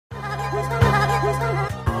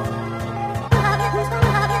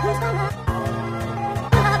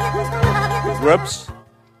Grips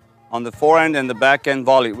on the forehand and the backhand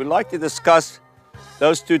volley. We'd like to discuss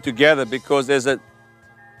those two together because there's a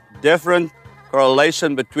different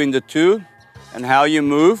correlation between the two and how you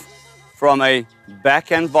move from a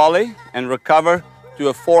backhand volley and recover to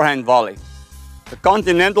a forehand volley. The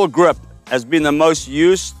continental grip has been the most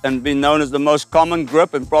used and been known as the most common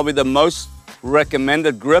grip and probably the most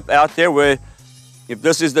recommended grip out there, where if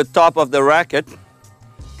this is the top of the racket,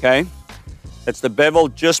 okay, it's the bevel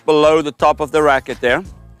just below the top of the racket there,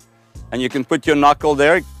 and you can put your knuckle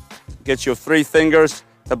there, gets your 3 fingers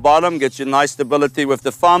at the bottom, gets you nice stability with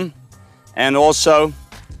the thumb, and also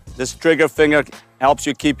this trigger finger helps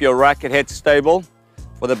you keep your racket head stable.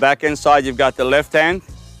 For the backhand side, you've got the left hand.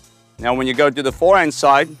 Now when you go to the forehand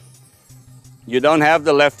side, you don't have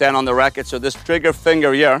the left hand on the racket, so this trigger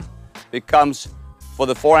finger here becomes, for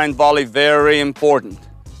the forehand volley, very important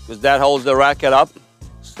because that holds the racket up.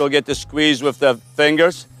 Still get the squeeze with the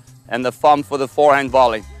fingers and the thumb for the forehand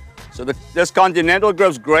volley. So this continental grip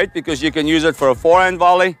is great because you can use it for a forehand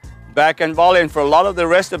volley, backhand volley, and for a lot of the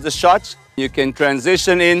rest of the shots, you can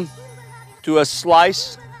transition in to a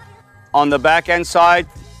slice on the backhand side,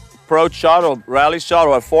 approach shot or rally shot,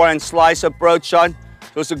 or a forehand slice approach shot.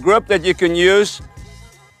 So it's a grip that you can use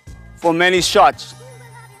for many shots.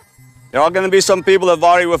 There are going to be some people that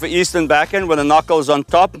volley with the eastern backhand with the knuckles on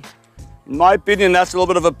top. In my opinion, that's a little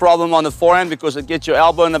bit of a problem on the forehand because it gets your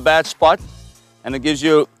elbow in a bad spot and it gives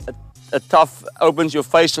you a tough, opens your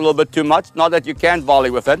face a little bit too much. Not that you can't volley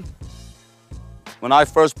with it. When I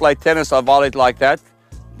first played tennis, I volleyed like that,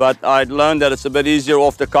 but I'd learned that it's a bit easier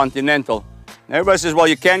off the continental. Everybody says, well,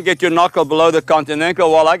 you can't get your knuckle below the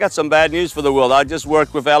continental. Well, I got some bad news for the world. I just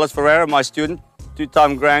worked with Alice Ferreira, my student,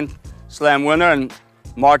 2-time Grand Slam winner, and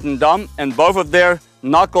Martin Dam, and both of their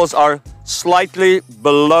knuckles are slightly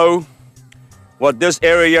below what this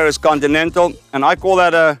area here is continental, and I call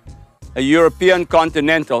that a European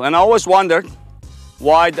continental. And I always wondered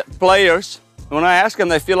why the players, when I ask them,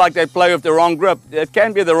 they feel like they play with the wrong grip. It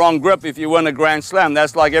can't be the wrong grip if you win a Grand Slam.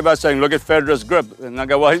 That's like everybody saying, look at Federer's grip. And I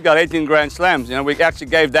go, well, he's got 18 Grand Slams. You know, we actually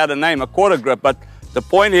gave that a name, a quarter grip. But the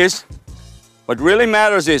point is, what really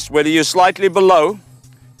matters is whether you're slightly below,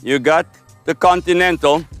 you got the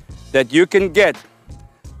continental, that you can get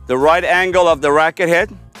the right angle of the racket head,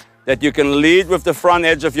 that you can lead with the front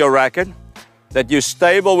edge of your racket, that you're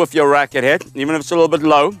stable with your racket head, even if it's a little bit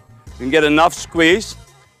low. You can get enough squeeze.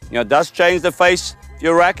 You know, it does change the face of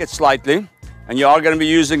your racket slightly, and you are going to be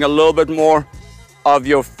using a little bit more of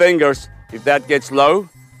your fingers if that gets low,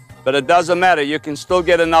 but it doesn't matter. You can still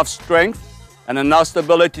get enough strength and enough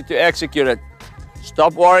stability to execute it.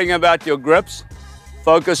 Stop worrying about your grips.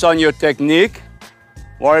 Focus on your technique.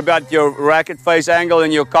 Worry about your racket face angle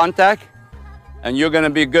and your contact, and you're going to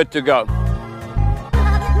be good to go.